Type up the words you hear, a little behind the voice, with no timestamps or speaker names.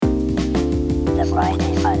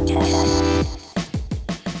Friday Funcast.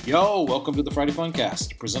 Yo, welcome to the Friday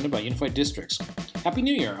Funcast, presented by Unified Districts. Happy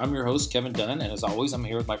New Year! I'm your host, Kevin Dunn, and as always, I'm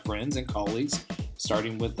here with my friends and colleagues,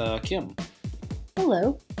 starting with Kim.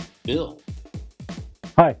 Hello. Bill.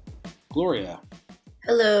 Hi. Gloria.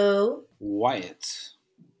 Hello. Wyatt.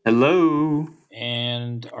 Hello.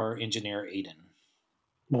 And our engineer, Aiden.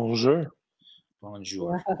 Bonjour.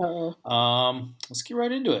 Bonjour. Wow. Let's get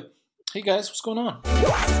right into it. Hey guys, what's going on?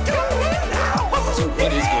 So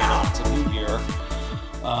what is going on? It's a new year.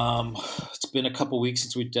 It's been a couple weeks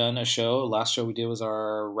since we've done a show. Last show we did was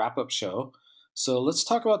our wrap-up show. So let's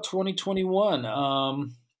talk about 2021.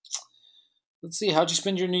 Let's see, how'd you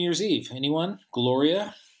spend your New Year's Eve? Anyone?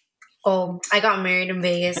 Gloria? Oh, I got married in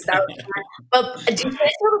Vegas. That was fun. But did you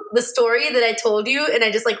guys know the story that I told you and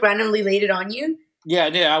I just like randomly laid it on you? Yeah,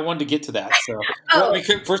 I wanted to get to that. So,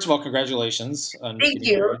 first of all, congratulations. On Thank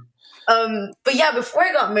getting you. married. But yeah, before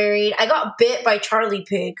I got married, I got bit by Charlie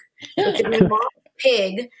Pig, which is my mom's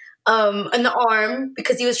pig, in the arm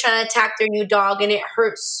because he was trying to attack their new dog, and it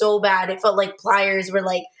hurt so bad. It felt like pliers were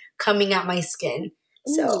like coming at my skin.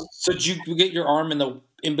 So did you get your arm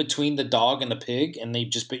in between the dog and the pig, and they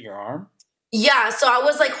just bit your arm? yeah, so I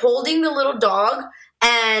was like holding the little dog,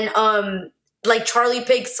 and like Charlie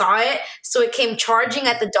Pig saw it, so it came charging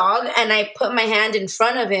at the dog, and I put my hand in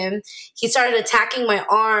front of him. He started attacking my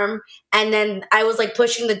arm, and then I was like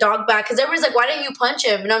pushing the dog back because everyone's like, "Why didn't you punch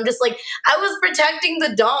him?" And I'm just like, "I was protecting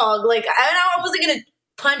the dog. Like I wasn't gonna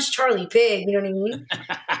punch Charlie Pig. You know what I mean?"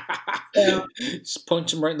 So, Just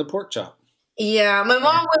punch him right in the pork chop. yeah, my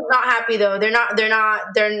mom was not happy though. They're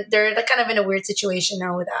kind of in a weird situation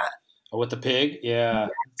now with that. Oh, with the pig? Yeah.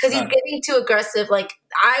 Because he's getting too aggressive. Like,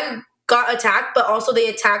 I got attacked, but also they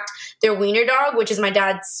attacked their wiener dog, which is my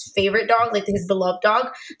dad's favorite dog, like his beloved dog.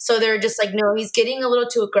 So they're just like, no, he's getting a little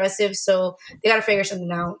too aggressive, so they got to figure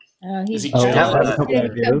something out. Oh, Is he's he I jealous? have a couple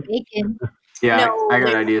ideas. bacon. Yeah, No, I got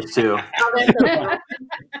they're- ideas too.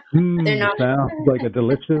 They're not- Sounds like a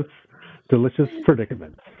delicious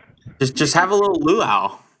predicament. Just have a little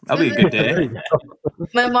luau. That'll be a good There day. you go.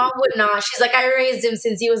 My mom would not. She's like, I raised him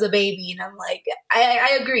since he was a baby. And I'm like,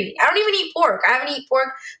 I agree. I don't even eat pork. I haven't eaten pork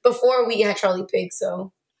before we had Charlie Pig,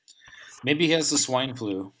 so. Maybe he has the swine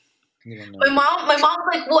flu. You don't know. My mom's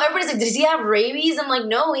like, well, everybody's like, does he have rabies? I'm like,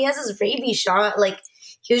 no, he has his rabies shot. Like,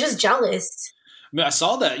 he was just jealous. I mean, I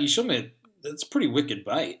saw that. You showed me. That's a pretty wicked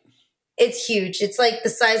bite. It's huge. It's like the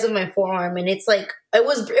size of my forearm, and it's like it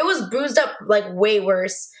was bruised up like way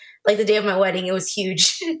worse. Like the day of my wedding, it was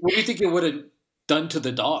huge. What do you think it would have done to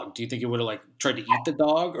the dog? Do you think it would have like tried to eat the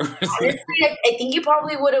dog? Or Honestly, I think you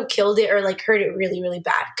probably would have killed it or like hurt it really, really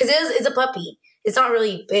bad because it's a puppy. It's not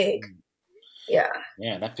really big. Yeah.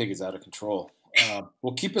 Man, that pig is out of control.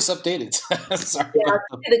 Well, keep us updated. Sorry. Yeah.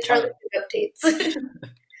 about The Charlie Pig updates.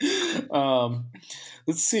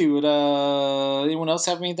 Let's see. Would anyone else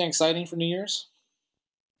have anything exciting for New Year's?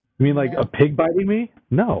 You mean like a pig biting me?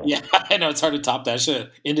 No. Yeah, I know it's hard to top that. I should have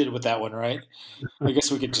ended with that one, right? I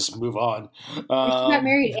guess we could just move on. She got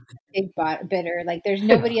married and big bitter. Like there's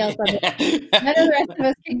nobody else on it. None of the rest of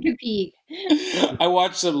us can compete. I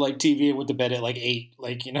watched some like TV and went to bed at like 8.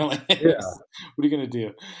 Like like Yeah. what are you gonna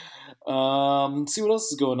do? See what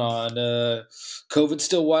else is going on. COVID's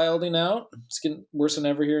still wilding out. It's getting worse than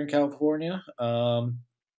ever here in California.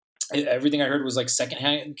 Everything I heard was like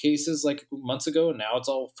secondhand cases like months ago, and now it's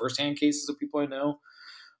all firsthand cases of people I know.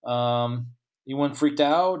 You weren't freaked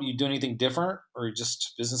out? You do anything different, or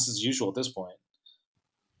just business as usual at this point?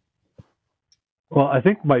 Well, I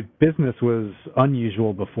think my business was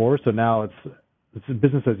unusual before, so now it's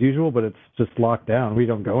business as usual, but it's just locked down. We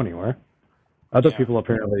don't go anywhere. Other people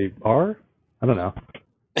apparently are. I don't know.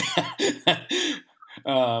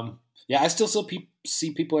 Yeah, I still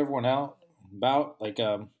see people, everyone out about like.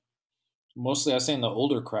 Mostly, I was saying the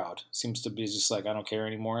older crowd seems to be just like, I don't care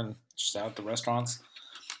anymore, and just out at the restaurants.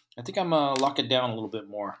 I think I'm lock it down a little bit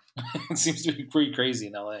more. It seems to be pretty crazy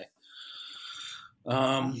in LA.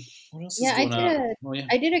 What else is going on?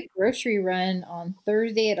 I did a grocery run on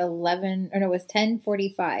Thursday at 11, or no, it was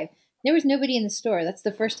 10:45. There was nobody in the store. That's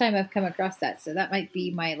the first time I've come across that, so that might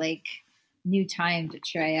be my like new time to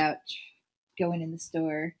try out going in the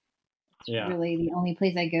store. Yeah. Really, the only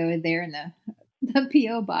place I go is there in the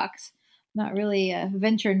PO box. Not really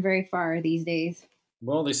venturing very far these days.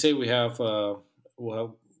 Well, they say we have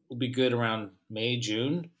we'll be good around May,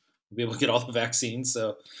 June. We'll be able to get all the vaccines.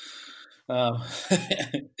 So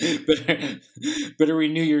better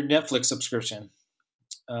renew your Netflix subscription.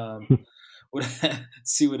 Let's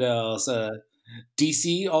see what else.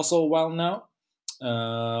 DC also wilding out.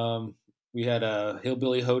 We had a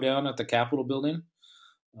hillbilly hoedown at the Capitol building.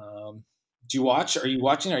 Do you watch? Are you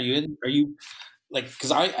watching? Are you like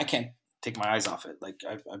because I can't take my eyes off it. Like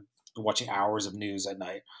I've been watching hours of news at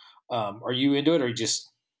night. Are you into it, or you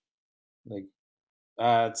just like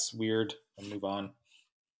it's weird? I'll move on.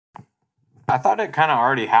 I thought it kind of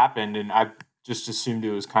already happened, and I just assumed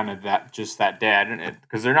it was kind of that day. I didn't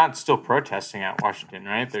because they're not still protesting at Washington,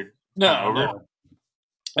 right? They're kind of No, over. no.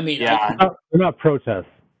 I mean, Yeah, They're not protests.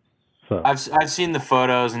 So I've seen the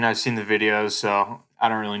photos and I've seen the videos, so I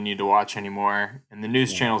don't really need to watch anymore. And the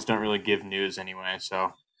news Yeah. channels don't really give news anyway,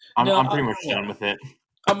 so No, I'm pretty much done with it.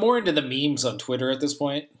 I'm more into the memes on Twitter at this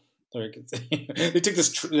point. Like, they took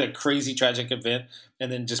this like crazy tragic event and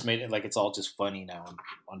then just made it like it's all just funny now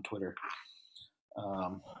on Twitter.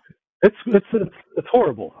 it's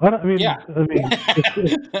horrible. Yeah.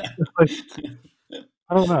 It's like,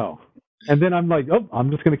 I don't know. And then I'm like, oh,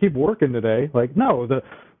 I'm just going to keep working today. Like, no,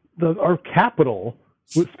 our capital,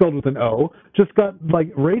 spelled with an O, just got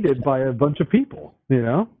like raided by a bunch of people. You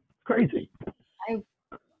know, crazy.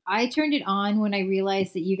 I turned it on when I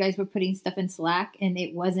realized that you guys were putting stuff in Slack and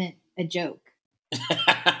it wasn't a joke.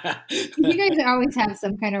 You guys always have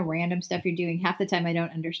some kind of random stuff you're doing. Half the time I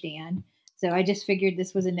don't understand. So I just figured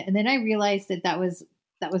this was and then I realized that was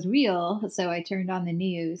real. So I turned on the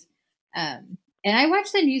news. And I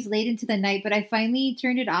watched the news late into the night, but I finally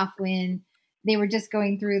turned it off when they were just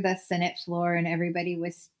going through the Senate floor and everybody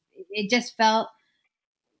was, it felt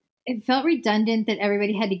redundant that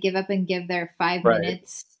everybody had to give up and give their 5 Right.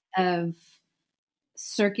 minutes of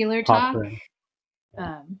circular Pop talk. thing.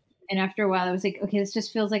 And after a while, I was like, okay, this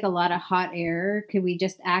just feels like a lot of hot air. Could we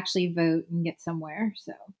just actually vote and get somewhere?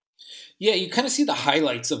 So, Yeah, you kind of see the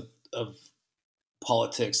highlights of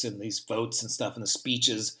politics and these votes and stuff and the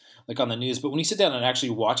speeches like on the news. But when you sit down and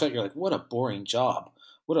actually watch it, you're like, what a boring job.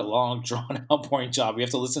 What a long, drawn out, boring job. You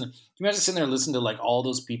have to listen. Can you imagine sitting there and listening to like all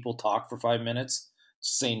those people talk for 5 minutes,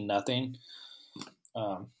 saying nothing?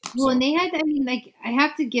 Well, and they had, I mean, like, I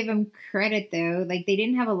have to give them credit though. Like, they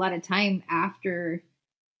didn't have a lot of time after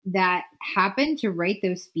that happened to write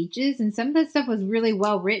those speeches. And some of the stuff was really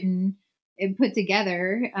well written and put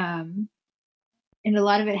together. And a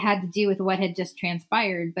lot of it had to do with what had just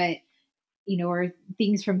transpired, but, or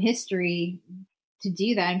things from history to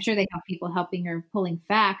do that. I'm sure they have people helping or pulling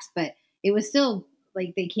facts, but it was still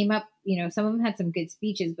like they came up, some of them had some good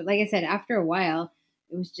speeches, but like I said, after a while,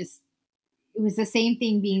 it was the same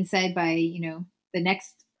thing being said by, the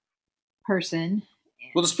next person.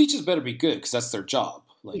 Well, the speeches better be good because that's their job.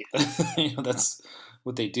 Like, yeah. That's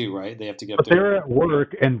what they do, right? They have to get But up there. they're at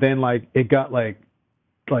work, and then like it got like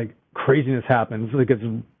craziness happens. It gets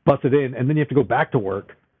busted in, and then you have to go back to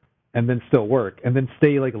work, and then still work, and then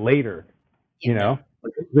stay like later. Yeah.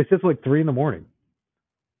 Like, they sit till like 3 a.m.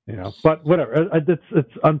 But whatever.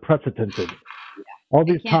 It's unprecedented. Yeah. All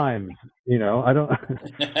these times, I don't.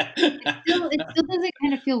 It still doesn't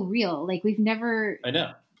kind of feel real. Like we've never,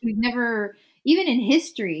 even in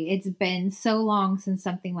history, it's been so long since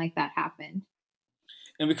something like that happened.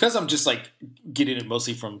 And because I'm just like getting it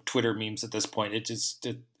mostly from Twitter memes at this point, it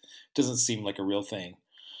doesn't seem like a real thing.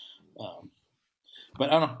 But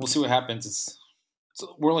I don't know. We'll see what happens.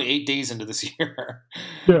 We're only 8 days into this year.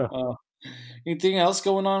 Yeah. Anything else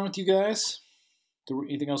going on with you guys?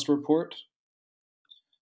 Anything else to report?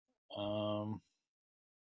 I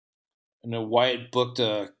know Wyatt booked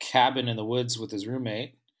a cabin in the woods with his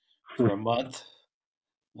roommate for a month.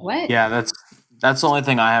 What? Yeah, that's the only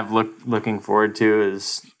thing I have looking forward to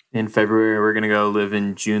is in February we're gonna go live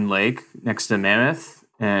in June Lake next to Mammoth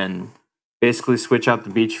and basically switch out the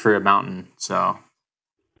beach for a mountain. So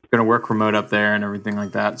gonna work remote up there and everything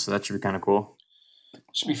like that. So that should be kind of cool.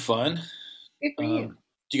 Should be fun. Good for you.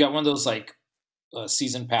 Do you got one of those like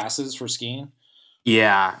season passes for skiing?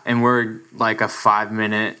 Yeah, and we're like a 5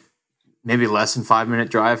 minute, maybe less than 5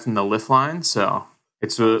 minute drive from the lift line. So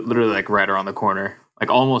it's literally like right around the corner,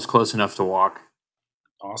 like almost close enough to walk.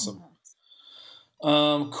 Awesome.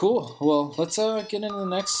 Cool. Well, let's get into the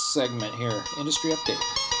next segment here. Industry update.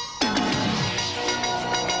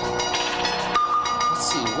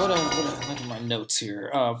 Let's see. What look at my notes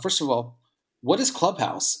here. First of all, what is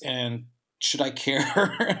Clubhouse, and should I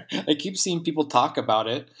care? I keep seeing people talk about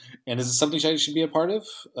it, and is it something I should be a part of?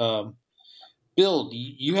 Bill, do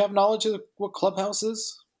you have knowledge of what Clubhouse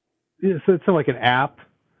is? Yeah, so it's like an app,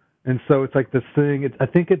 and so it's like this thing. I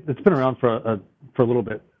think it's been around for a little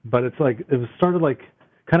bit, but it's like it was started like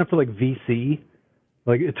kind of for like VC.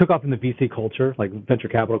 Like it took off in the VC culture, like venture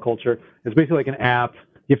capital culture. It's basically like an app.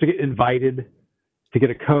 You have to get invited to get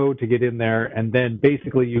a code to get in there, and then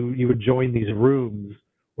basically you would join these rooms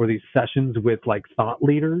or these sessions with like thought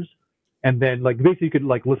leaders, and then like basically you could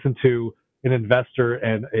like listen to an investor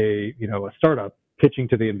and a startup pitching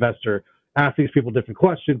to the investor, ask these people different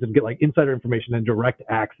questions and get like insider information and direct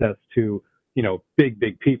access to,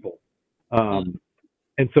 big people.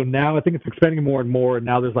 And so now I think it's expanding more and more. And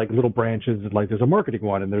now there's like little branches, like there's a marketing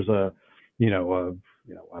one, and there's I don't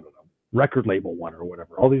know, record label one or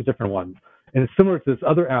whatever. All these different ones, and it's similar to this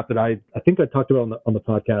other app that I think I talked about on the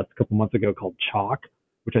podcast a couple months ago called Chalk,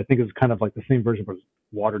 which I think is kind of like the same version but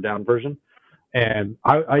watered down version. And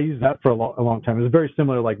I used that for a long time. It was very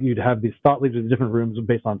similar. Like you'd have these thought leaders in different rooms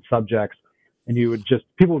based on subjects, and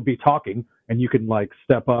people would be talking, and you can like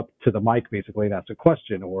step up to the mic basically and ask a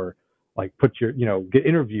question, or like get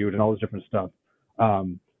interviewed and all this different stuff.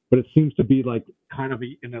 But it seems to be like kind of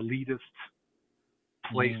an elitist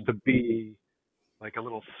place to be, like a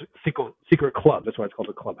little secret club. That's why it's called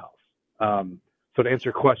a clubhouse. So to answer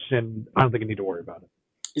your question, I don't think you need to worry about it.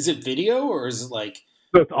 Is it video or is it like?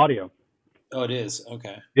 So it's audio. Oh, it is.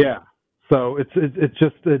 Okay. Yeah. So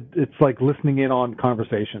it's like listening in on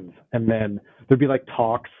conversations, and then there'd be like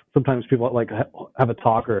talks. Sometimes people like have a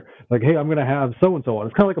talk, or like, hey, I'm going to have so and so on.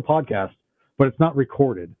 It's kind of like a podcast, but it's not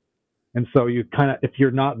recorded. And so you kind of, if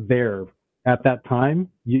you're not there at that time,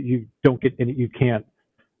 you don't get any. You can't,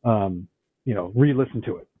 re-listen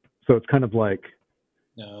to it. So it's kind of like,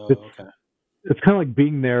 okay. It's kind of like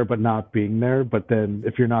being there but not being there. But then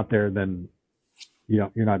if you're not there, then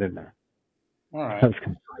you're not in there. All right. That's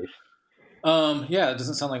concise. Yeah, it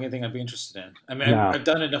doesn't sound like anything I'd be interested in. I mean, I've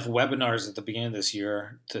done enough webinars at the beginning of this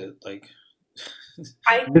year to like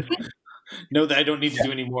know that I don't need to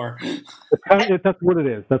do any more. That's what it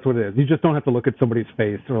is. That's what it is. You just don't have to look at somebody's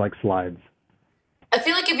face or like slides. I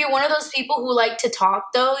feel like if you're one of those people who like to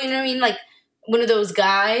talk, though, you know what I mean? Like one of those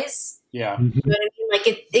guys. Yeah. You know what I mean? Like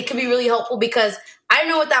it can be really helpful, because I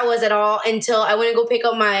didn't know what that was at all until I went to go pick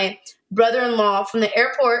up my brother-in-law from the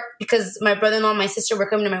airport, because my brother-in-law and my sister were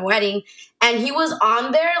coming to my wedding, and he was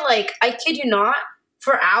on there, like, I kid you not,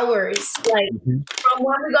 for hours. Like, from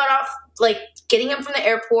when we got off, like, getting him from the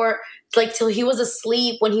airport, like, till he was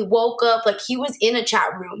asleep. When he woke up, like, he was in a chat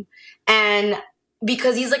room. And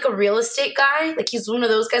because he's, like, a real estate guy, like, he's one of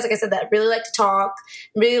those guys, like I said, that really like to talk,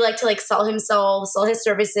 really like to, like, sell himself, sell his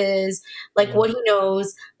services, like, what he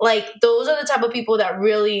knows. Like, those are the type of people that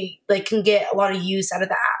really, like, can get a lot of use out of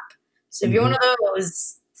the app. So if you're one of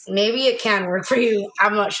those, maybe it can work for you.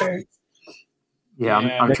 I'm not sure. Yeah,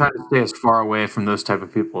 I'm trying to stay as far away from those type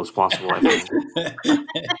of people as possible, I think. It's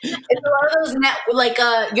a lot of those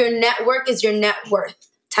your network is your net worth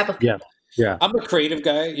type of people. Yeah. I'm a creative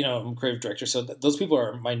guy, I'm a creative director, so those people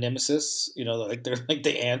are my nemesis. Like they're like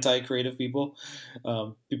the anti-creative people,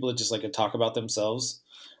 people that just like to talk about themselves.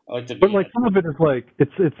 I like to. But like some of it is like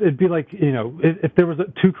it'd be like if there was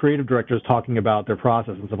two creative directors talking about their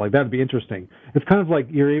process and stuff like that, it'd be interesting. It's kind of like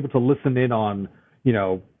you're able to listen in on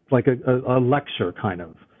like a lecture kind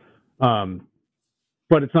of,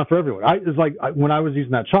 but it's not for everyone. When I was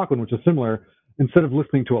using that Chalk one, which is similar. Instead of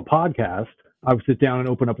listening to a podcast, I would sit down and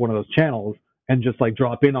open up one of those channels and just like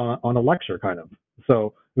drop in on a lecture kind of.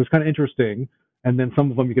 So it was kind of interesting. And then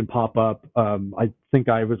some of them you can pop up. I think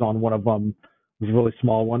I was on one of them. It was a really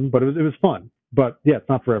small one, but it was fun. But yeah, it's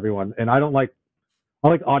not for everyone. And I like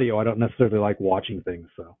audio. I don't necessarily like watching things,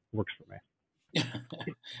 so it works for me.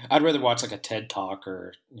 I'd rather watch like a TED talk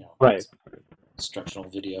or right, instructional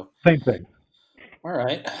video. Same thing. All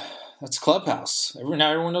right, that's Clubhouse.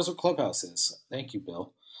 Now everyone knows what Clubhouse is. Thank you,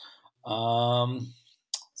 Bill.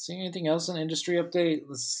 See anything else in industry update?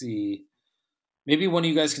 Let's see. Maybe one of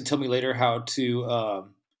you guys can tell me later how to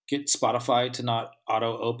get Spotify to not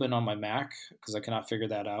auto open on my Mac, because I cannot figure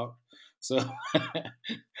that out. So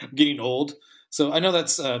I'm getting old. So I know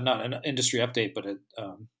that's not an industry update, but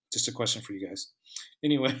just a question for you guys.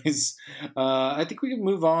 Anyways, I think we can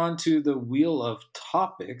move on to the wheel of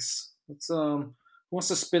topics. Let's who wants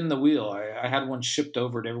to spin the wheel? I had one shipped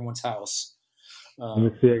over to everyone's house. Let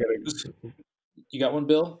me see. You got one,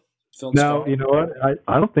 Bill? No, strong? You know what?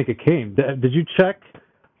 I don't think it came. Did you check?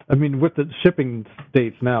 I mean, with the shipping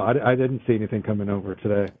dates now, I didn't see anything coming over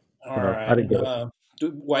today. All right. I didn't get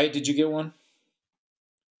it. Wyatt, did you get one?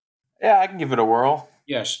 Yeah, I can give it a whirl.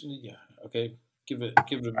 Yeah. Okay. Give it.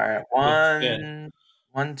 All right.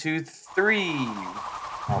 One, two, three.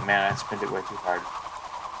 Oh man, I spent it way too hard.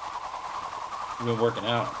 You've been working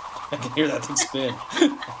out. I can hear that thing spin.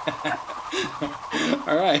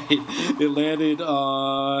 All right. It landed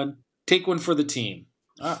on take one for the team.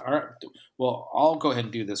 All right. Well, I'll go ahead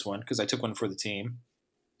and do this one because I took one for the team.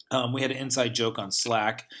 We had an inside joke on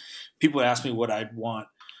Slack. People asked me what I'd want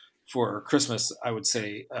for Christmas. I would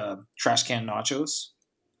say trash can nachos.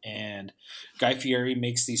 And Guy Fieri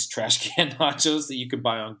makes these trash can nachos that you can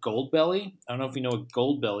buy on Goldbelly. I don't know if you know what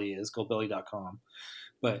Goldbelly is, goldbelly.com.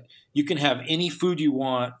 but you can have any food you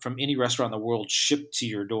want from any restaurant in the world shipped to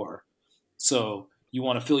your door. So you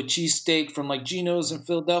want a Philly cheesesteak from like Geno's in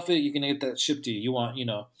Philadelphia, you can get that shipped to you. You want,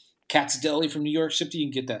 Cat's Deli from New York shipped to you,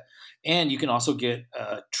 you can get that. And you can also get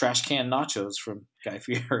trash can nachos from Guy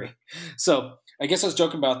Fieri. So I guess I was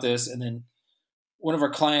joking about this, and then one of our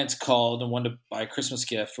clients called and wanted to buy a Christmas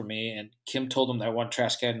gift for me, and Kim told them that I want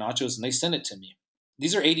trash can nachos, and they sent it to me.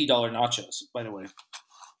 These are $80 nachos, by the way.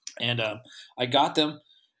 And I got them,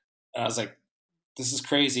 and I was like, this is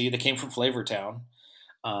crazy. They came from Flavortown.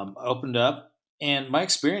 I opened it up, and my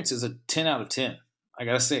experience is a 10 out of 10. I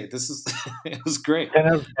gotta say, this is it was great. 10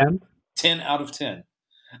 out of 10? 10 out of 10.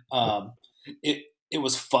 It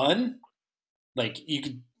was fun. Like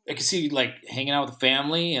I could see like hanging out with the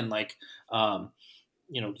family, and like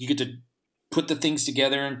you get to put the things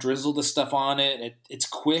together and drizzle the stuff on it. It's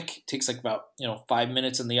quick. It takes like about 5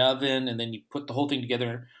 minutes in the oven, and then you put the whole thing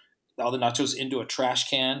together, all the nachos into a trash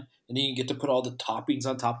can, and then you get to put all the toppings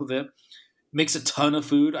on top of it. Makes a ton of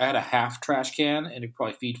food. I had a half trash can, and it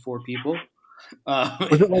probably feed 4 people.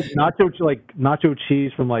 Was it like nacho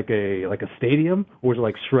cheese from like a stadium, or was it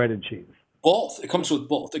like shredded cheese? Both. It comes with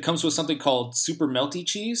both. It comes with something called super melty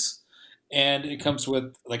cheese, and it comes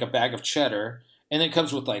with like a bag of cheddar, and it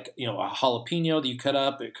comes with like a jalapeno that you cut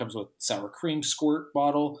up. It comes with sour cream squirt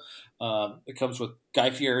bottle. It comes with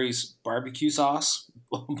Guy Fieri's barbecue sauce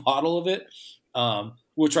bottle of it,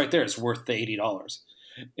 which right there is worth the $80.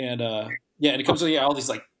 And and it comes with all these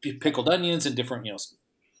like pickled onions and different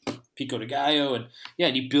pico de gallo, and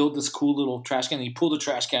and you build this cool little trash can. And you pull the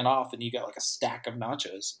trash can off, and you got like a stack of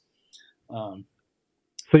nachos.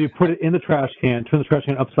 So you put it in the trash can, turn the trash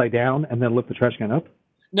can upside down, and then lift the trash can up?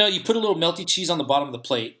 No, you put a little melty cheese on the bottom of the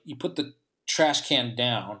plate. You put the trash can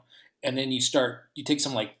down, and then you take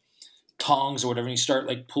some like tongs or whatever, and you start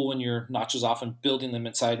like pulling your nachos off and building them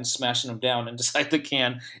inside and smashing them down inside the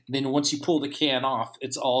can. And then once you pull the can off,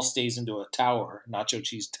 it all stays into a tower, nacho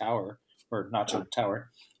cheese tower or nacho tower.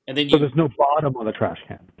 And then So there's no bottom on the trash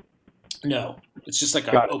can? No, it's just like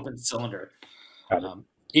an open cylinder. Got it.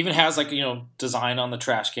 Even has like design on the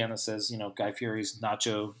trash can that says Guy Fieri's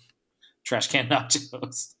nacho trash can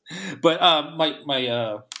nachos. But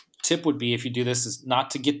my tip would be, if you do this, is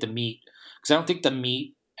not to get the meat, because I don't think the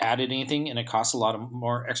meat added anything, and it costs a lot of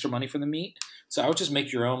more extra money for the meat. So I would just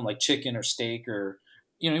make your own like chicken or steak, or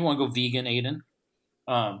you want to go vegan, Aiden.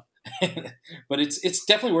 But it's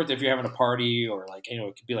definitely worth it if you're having a party, or like it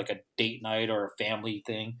could be like a date night or a family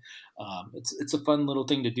thing. It's a fun little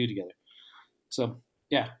thing to do together. So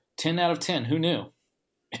yeah, 10 out of 10. Who knew?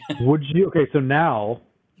 Would you? Okay, so now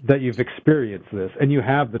that you've experienced this and you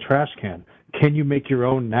have the trash can you make your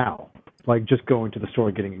own now? Like just going to the store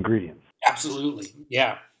and getting ingredients? Absolutely,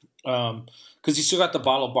 yeah. Because you still got the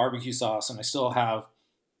bottle of barbecue sauce, and I still have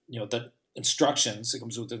the instructions. It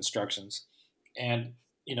comes with the instructions, and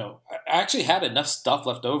I actually had enough stuff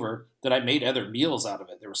left over that I made other meals out of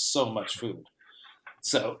it. There was so much food.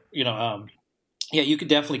 So you could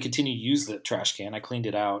definitely continue to use the trash can. I cleaned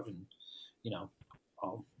it out, and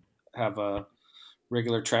I'll have a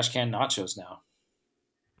regular trash can nachos now.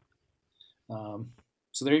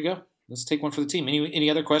 So there you go. Let's take one for the team. Any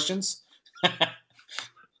other questions?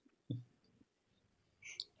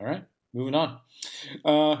 All right, moving on.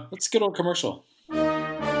 Let's get on commercial. Hey,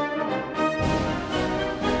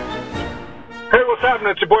 what's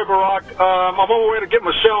happening? It's your boy Barack. I'm on my way to get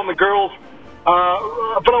Michelle and the girls. But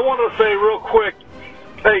I wanted to say real quick,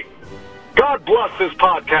 hey, God bless this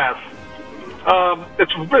podcast.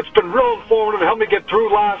 It's been real informative. It helped me get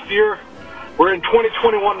through last year. We're in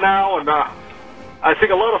 2021 now, and I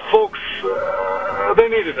think a lot of folks, they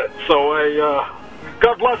needed it. So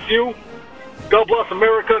God bless you, God bless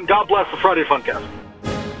America, and God bless the Friday Funcast.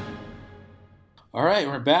 All right,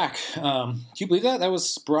 we're back. Can you believe that? That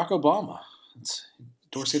was Barack Obama. It's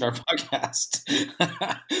endorsing our podcast.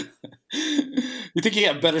 You think he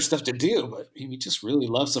had better stuff to do, but he just really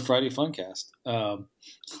loves the Friday Funcast.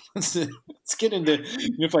 Let's get into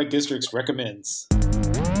Unified Districts recommends.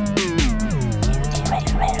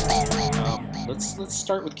 Let's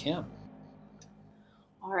start with Kim.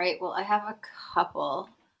 All right. Well, I have a couple.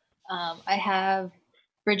 I have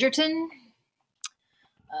Bridgerton,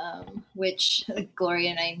 which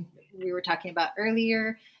Gloria and we were talking about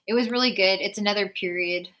earlier. It was really good. It's another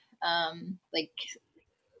period,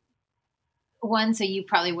 one, so you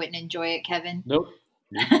probably wouldn't enjoy it, Kevin. Nope.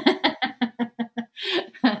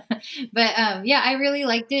 But I really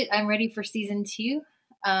liked it. I'm ready for season 2.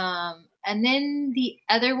 And then the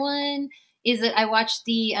other one is that I watched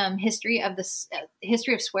the history of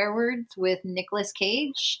swear words with Nicolas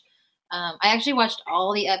Cage. I actually watched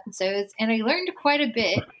all the episodes, and I learned quite a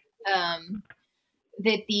bit.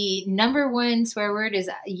 that the number one swear word is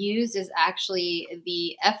used is actually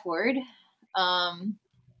the F word,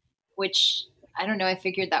 which I don't know. I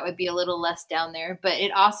figured that would be a little less down there, but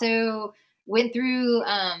it also went through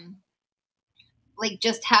like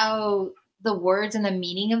just how the words and the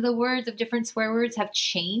meaning of the words of different swear words have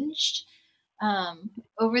changed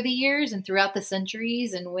over the years and throughout the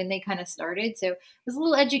centuries and when they kind of started. So it was a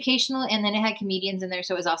little educational, and then it had comedians in there,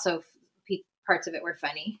 so it was also parts of it were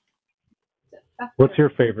funny. So, What's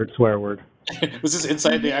your favorite swear word? Was this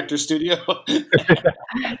inside the actor studio?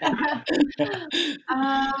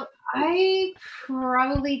 I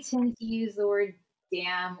probably tend to use the word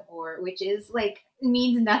damn, or which is like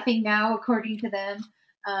means nothing now according to them,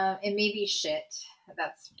 and maybe shit.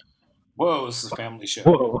 That's Whoa, this is a family show.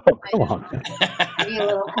 Whoa, come on. maybe a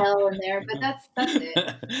little hell in there, but that's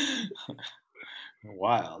it.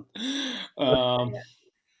 Wild.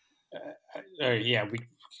 Yeah, we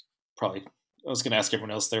probably. I was going to ask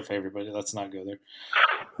everyone else their favorite, but let's not go there.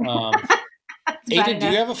 Aiden,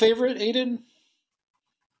 do you have a favorite? Aiden,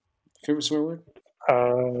 favorite swear word?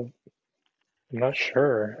 I'm not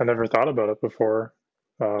sure. I never thought about it before.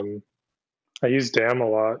 I use damn a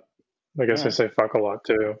lot. I guess I say fuck a lot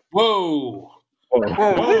too. Whoa.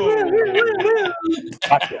 Whoa.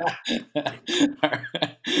 Gotcha.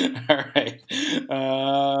 All right.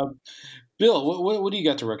 Bill, what do you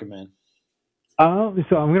got to recommend?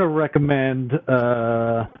 So I'm going to recommend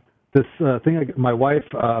this thing my wife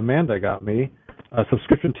Amanda got me, a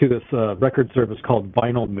subscription to this record service called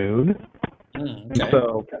Vinyl Moon. Okay. And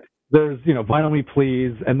so there's, Vinyl Me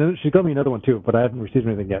Please, and then she got me another one too, but I haven't received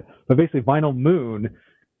anything yet. But basically, Vinyl Moon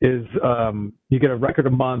is you get a record a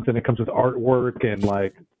month, and it comes with artwork and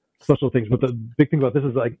like special things. But the big thing about this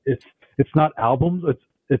is like it's not albums;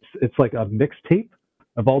 it's like a mixtape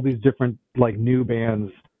of all these different like new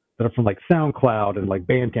bands that are from like SoundCloud and like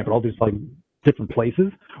Bandcamp and all these like different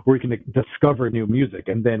places where you can discover new music.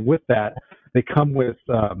 And then with that, they come with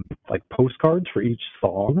like postcards for each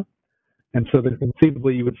song. And so then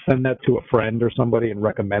conceivably you would send that to a friend or somebody and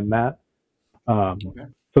recommend that. So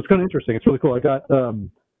it's kind of interesting. It's really cool. I got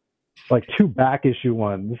like 2 back issue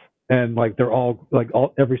ones, and like they're all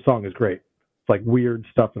every song is great. It's like weird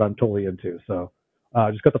stuff that I'm totally into. So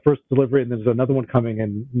I just got the first delivery, and there's another one coming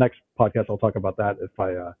in next podcast. I'll talk about that if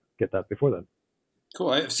I get that before then.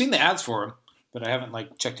 Cool. I've seen the ads for them, but I haven't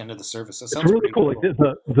like checked into the service. That sounds it's really cool. Like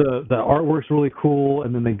the artwork's really cool,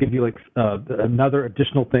 and then they give you like another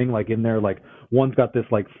additional thing like in there. Like one's got this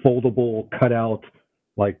like foldable cutout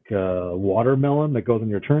like watermelon that goes on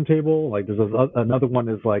your turntable. Like there's another one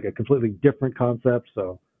is like a completely different concept.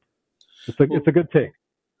 So it's a good take.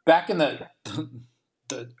 Back in the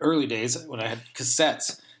early days when I had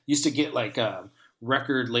cassettes, used to get like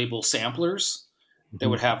record label samplers that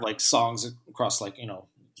would have like songs across like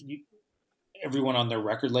everyone on their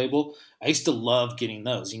record label. I used to love getting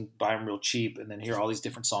those. You can buy them real cheap and then hear all these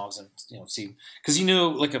different songs and see, because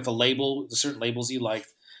like if a label, the certain labels you like,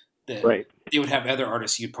 that right, they would have other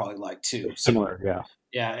artists you'd probably like too. Similar,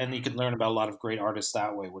 yeah, and you could learn about a lot of great artists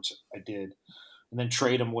that way, which I did, and then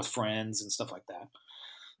trade them with friends and stuff like that.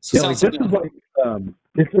 So yeah, like this is like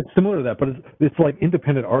it's similar to that, but it's like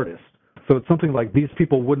independent artists. So it's something like these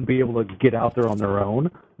people wouldn't be able to get out there on their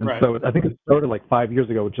own. And right. So I think it started like 5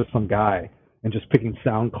 years ago with just some guy and just picking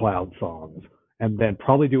SoundCloud songs and then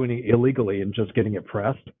probably doing it illegally and just getting it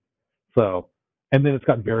pressed. So, and then it's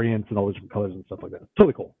got variants and all these different colors and stuff like that. It's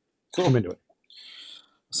totally cool. I'm into it.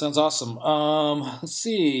 Sounds awesome. Let's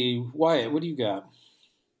see. Wyatt, what do you got?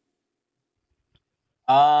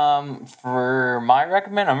 For my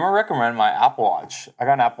recommend, I'm gonna recommend my Apple Watch. I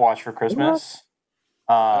got an Apple Watch for Christmas.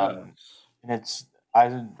 And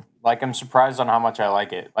I'm surprised on how much I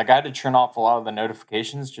like it. Like I had to turn off a lot of the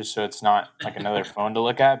notifications just so it's not like another phone to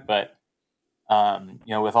look at. But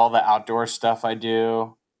with all the outdoor stuff I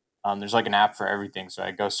do, there's like an app for everything. So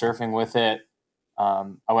I go surfing with it.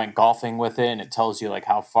 I went golfing with it, and it tells you like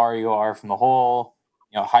how far you are from the hole.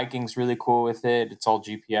 Hiking's really cool with it. It's all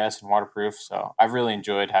GPS and waterproof. So I've really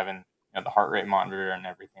enjoyed having the heart rate monitor and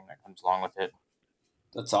everything that comes along with it.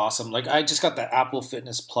 That's awesome. Like I just got the Apple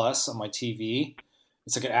Fitness Plus on my TV.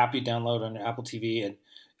 It's like an app you download on your Apple TV, and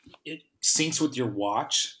it syncs with your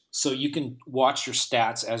watch. So you can watch your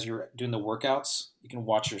stats as you're doing the workouts. You can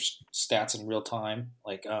watch your stats in real time.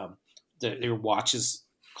 Like your watch is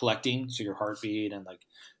collecting, so your heartbeat and like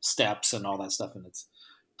steps and all that stuff. And it's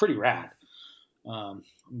pretty rad. I'm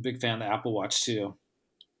a big fan of the Apple Watch too.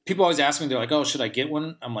 People always ask me, they're like, "Oh, should I get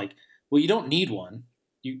one?" I'm like, "Well, you don't need one.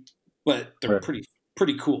 But they're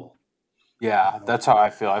pretty cool." Yeah, that's how I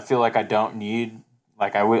feel. I feel like I don't need,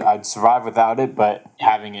 like I'd survive without it, but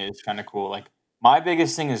having it is kind of cool. Like my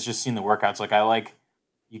biggest thing is just seeing the workouts. Like I like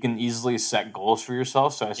you can easily set goals for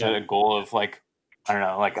yourself. So I set a goal of like, I don't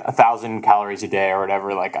know, like 1,000 calories a day or whatever.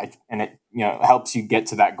 And it, helps you get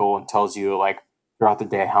to that goal and tells you like throughout the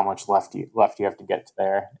day how much left you have to get to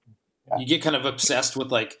there. Yeah. You get kind of obsessed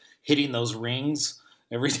with like hitting those rings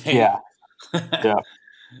every day. Yeah. Yeah.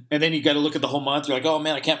 And then you got to look at the whole month. You're like, oh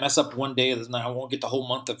man, I can't mess up one day. I won't get the whole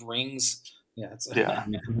month of rings. Yeah.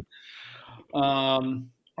 All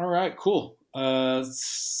right, cool. Let's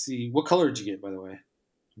see. What color did you get, by the way?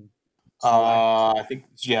 I think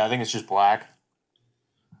it's just black.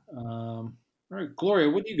 All right, Gloria,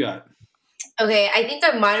 what do you got? Okay, I think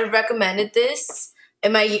I might have recommended this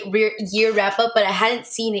in my year wrap up, but I hadn't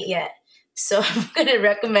seen it yet. So I'm going to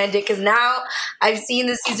recommend it because now I've seen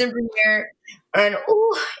the season premiere and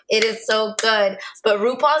it is so good. But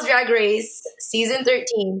RuPaul's Drag Race season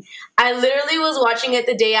 13, I literally was watching it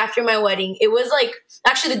the day after my wedding. It was like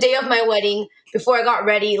actually the day of my wedding before I got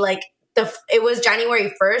ready. Like it was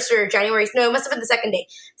January 1st or January. No, it must have been the second day.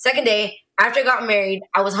 Second day after I got married,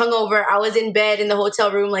 I was hungover. I was in bed in the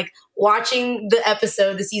hotel room, like watching the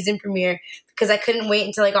episode, the season premiere, because I couldn't wait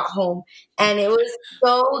until I got home. And it was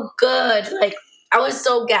so good. Like I was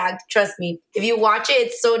so gagged. Trust me. If you watch it,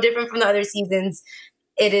 it's so different from the other seasons.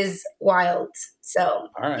 It is wild. So,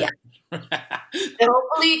 all right. Yeah. And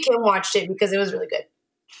hopefully Kim watched it because it was really good.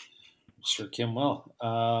 Sure, Kim will.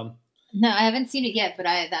 No, I haven't seen it yet, but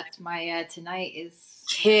that's my tonight is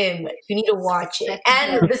Kim. You need to watch it.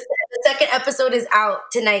 And the second episode is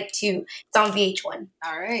out tonight too. It's on VH1.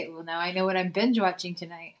 All right. Well, now I know what I'm binge watching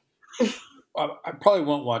tonight. I probably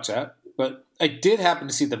won't watch that, but I did happen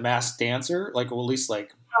to see The Masked Dancer, like at least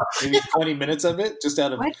like maybe 20 minutes of it, just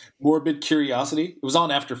out of morbid curiosity. It was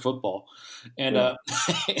on after football, and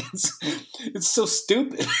it's so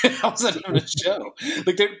stupid. How's that even a show?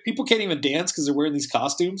 Like people can't even dance because they're wearing these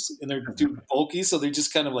costumes and they're too bulky, so they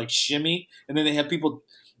just kind of like shimmy, and then they have people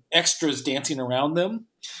extras dancing around them,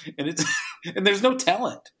 and and there's no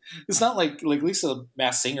talent. It's not like Lisa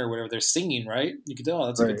Masked Singer or whatever. They're singing, right? You can tell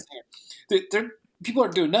that's a good singer. People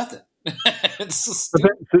aren't doing nothing. It's so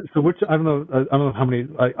stupid. So which I don't know how many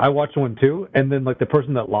I watched one too, and then like the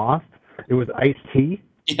person that lost, it was Ice-T.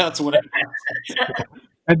 Yeah, that's what it was.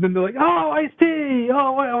 And then they're like, "Oh, Ice-T!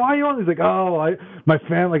 Oh, why are you on?" He's like, "Oh, my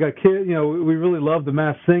family, like a kid, we really love the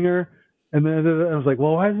Masked Singer." And then I was like,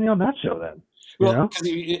 "Well, why isn't he on that show then?" Well, because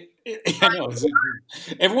I know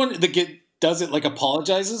everyone that does it like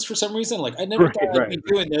apologizes for some reason. Like I never thought I'd be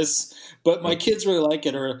doing this, but my kids really like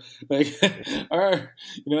it, or like, or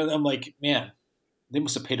I'm like, man, they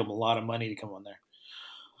must have paid them a lot of money to come on there.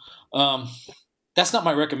 That's not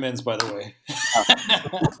my recommends, by the way.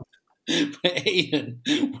 But Aiden,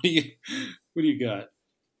 what do you got?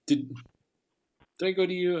 Did I go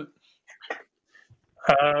to you?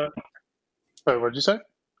 Wait, what'd you say?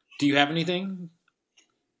 Do you have anything?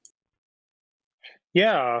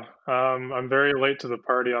 Yeah, I'm very late to the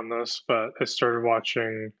party on this, but I started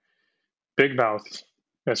watching Big Mouth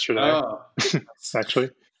yesterday, actually.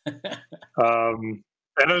 And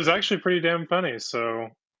it was actually pretty damn funny, so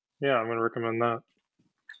yeah, I'm going to recommend that.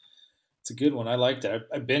 It's a good one. I liked it.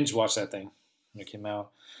 I binge watched that thing when it came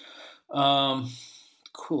out.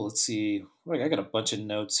 Cool. Let's see. I got a bunch of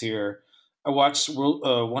notes here. I watched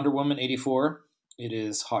Wonder Woman 84. It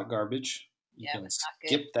is hot garbage. You can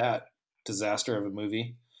skip that disaster of a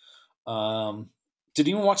movie. Did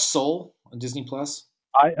you even watch Soul on Disney Plus?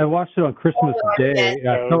 I watched it on Christmas Day.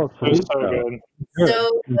 I fell asleep.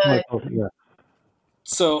 So good. Yeah.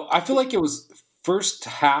 So I feel like it was first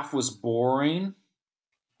half was boring,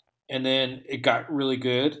 and then it got really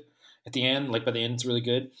good at the end. Like by the end, it's really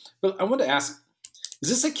good. But I wanted to ask: is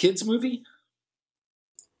this a kids' movie?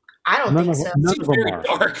 I don't think so. It's very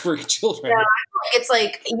dark for children. Yeah, it's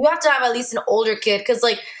like you have to have at least an older kid because,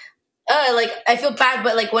 like I feel bad,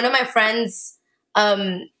 but like one of my friends,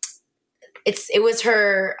 it was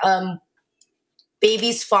her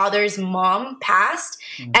baby's father's mom passed,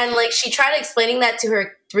 and like she tried explaining that to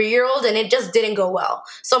her 3-year-old, and it just didn't go well.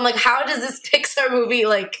 So I'm like, how does this Pixar movie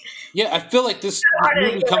like? Yeah, I feel like this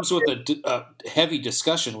movie comes with a heavy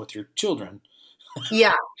discussion with your children.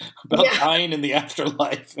 Yeah, about dying in the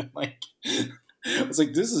afterlife. And like, I was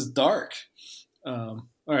like, this is dark. All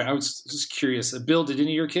right, I was just curious. Bill, did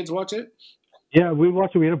any of your kids watch it? Yeah, we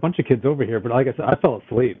watched it. We had a bunch of kids over here, but like I said, I fell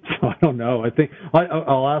asleep, so I don't know. I think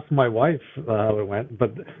I'll ask my wife how it went,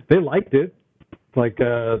 but they liked it. Like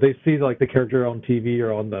they see like the character on TV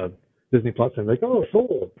or on the Disney Plus, and they're like, "Oh,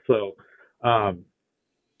 Soul." So,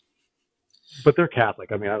 but they're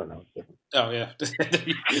Catholic. I mean, I don't know. Oh yeah.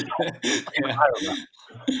 Yeah. I don't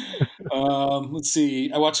know. Let's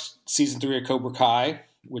see. I watched season 3 of Cobra Kai,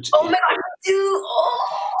 which oh my god, dude!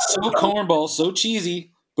 So cornball, so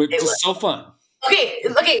cheesy, but just so fun. Okay,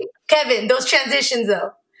 Kevin, those transitions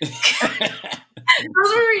though.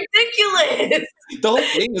 Those were ridiculous. The whole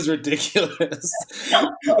thing is ridiculous.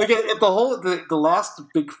 Like the last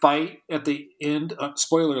big fight at the end.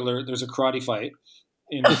 Spoiler alert: there's a karate fight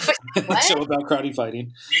in the show about karate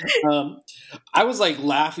fighting. I was like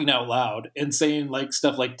laughing out loud and saying like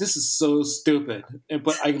stuff like, "This is so stupid,"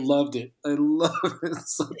 but I loved it. I loved it.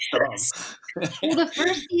 It's so dumb. Well, the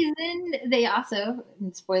first season, they also,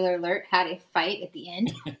 spoiler alert, had a fight at the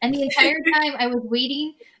end. And the entire time I was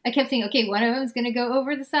waiting, I kept saying, okay, one of them's going to go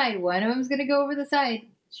over the side. One of them's going to go over the side.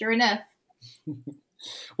 Sure enough.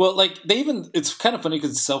 Well, like it's kind of funny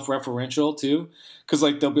because it's self-referential too. Because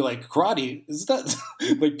like they'll be like, karate, is that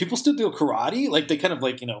like people still do karate? Like they kind of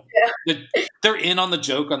like, they're in on the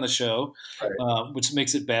joke on the show, right. Which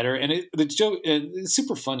makes it better. And the joke, it's a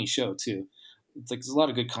super funny show too. It's like there's a lot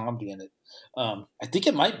of good comedy in it. I think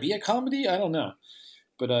it might be a comedy. I don't know,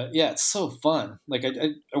 but yeah, it's so fun. Like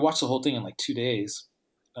I watched the whole thing in like 2 days.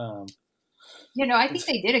 I think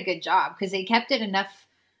they did a good job because they kept it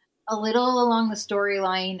a little along the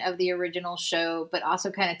storyline of the original show, but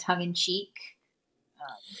also kind of tongue in cheek.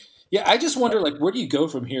 Yeah, I just wonder, like, where do you go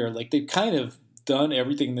from here? Like, they've kind of done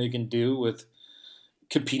everything they can do with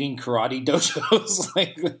competing karate dojos.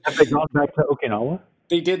 Like, have they gone back to Okinawa?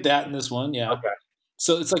 They did that in this one, yeah. Okay.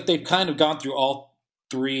 So it's like they've kind of gone through all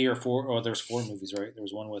 3 or 4. Oh, there's 4 movies, right? There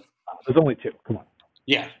was one with. There's only 2. Come on.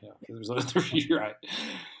 Yeah. There's only 3. You're right.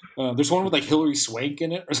 There's one with like Hilary Swank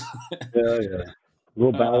in it, or something. Yeah.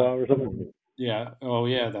 Little Bow Wow or something. Yeah. Oh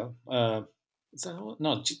yeah. Is that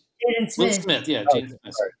no? Jaden Will Smith. Smith. Yeah. Jaden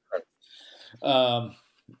Smith. Right.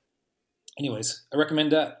 Anyways, I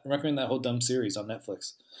recommend that. I recommend that whole dumb series on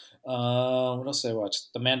Netflix. What else did I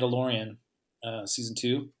watch? The Mandalorian, season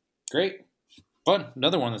 2. Great, fun.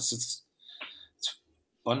 Another one that's it's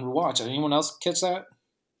fun to watch. Anyone else catch that?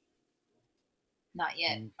 Not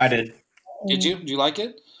yet. I did. Did you? Did you like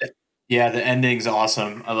it? Yeah, the ending's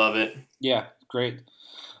awesome. I love it. Yeah, great.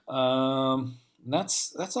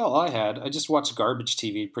 That's all I had. I just watched garbage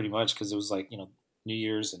TV pretty much because it was like New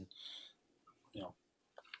Year's and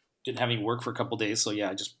didn't have any work for a couple days. So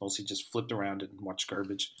yeah, I just mostly just flipped around and watched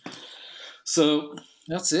garbage. So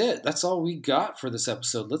that's it. That's all we got for this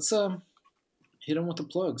episode. Let's hit them with the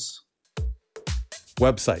plugs.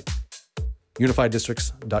 Website,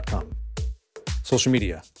 unifieddistricts.com. Social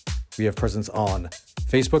media. We have presence on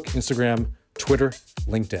Facebook, Instagram, Twitter,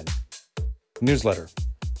 LinkedIn. Newsletter.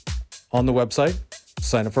 On the website,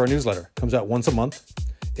 sign up for our newsletter. Comes out once a month.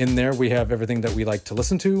 In there, we have everything that we like to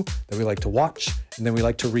listen to, that we like to watch, and then we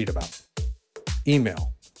like to read about.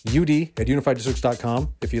 Email,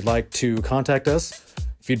 ud@unifieddistricts.com. If you'd like to contact us,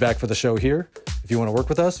 feedback for the show here. If you want to work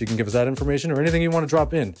with us, you can give us that information or anything you want to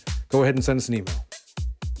drop in. Go ahead and send us an email.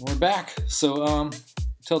 We're back. So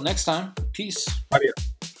until next time, peace. Adios.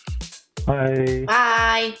 Bye.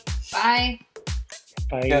 Bye. Bye.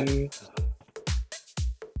 Bye.